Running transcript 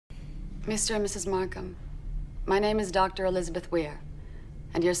Mr. and Mrs. Markham, my name is Dr. Elizabeth Weir,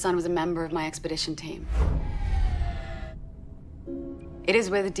 and your son was a member of my expedition team. It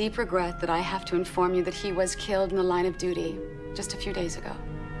is with deep regret that I have to inform you that he was killed in the line of duty just a few days ago.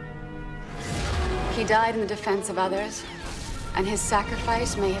 He died in the defense of others, and his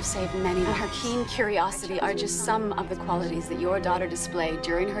sacrifice may have saved many. And her keen curiosity are just some of the qualities that your daughter displayed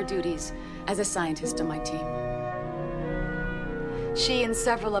during her duties as a scientist on my team. She and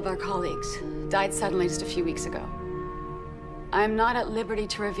several of our colleagues died suddenly just a few weeks ago. I am not at liberty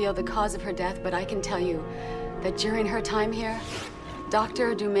to reveal the cause of her death, but I can tell you that during her time here,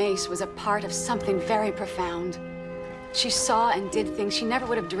 Dr. Dumas was a part of something very profound. She saw and did things she never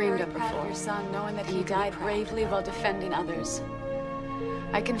would have dreamed of before. Your son, knowing that he died bravely while defending others.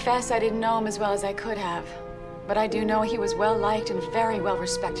 I confess I didn't know him as well as I could have, but I do know he was well liked and very well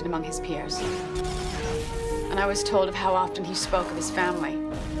respected among his peers. And I was told of how often he spoke of his family.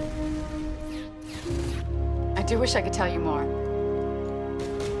 I do wish I could tell you more.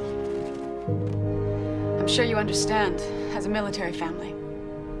 I'm sure you understand, as a military family.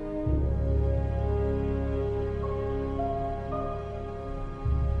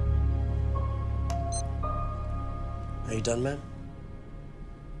 Are you done, ma'am?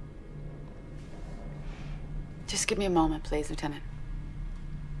 Just give me a moment, please, Lieutenant.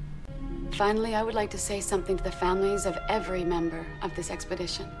 Finally, I would like to say something to the families of every member of this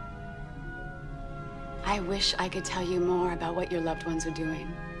expedition. I wish I could tell you more about what your loved ones are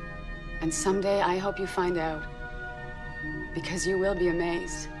doing. And someday, I hope you find out, because you will be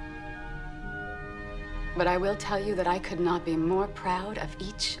amazed. But I will tell you that I could not be more proud of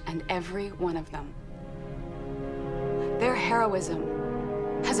each and every one of them. Their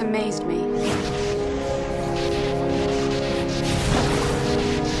heroism has amazed me.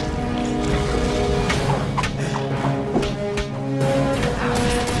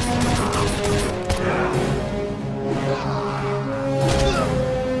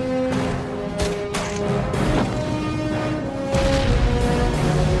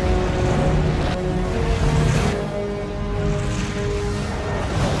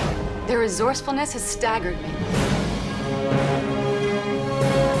 Their resourcefulness has staggered me.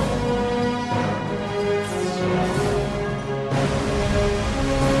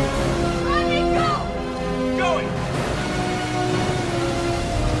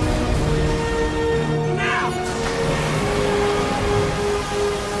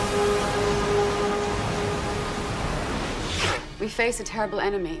 We face a terrible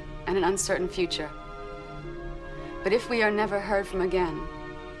enemy and an uncertain future. But if we are never heard from again,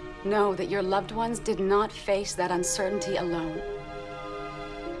 know that your loved ones did not face that uncertainty alone.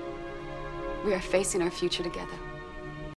 We are facing our future together.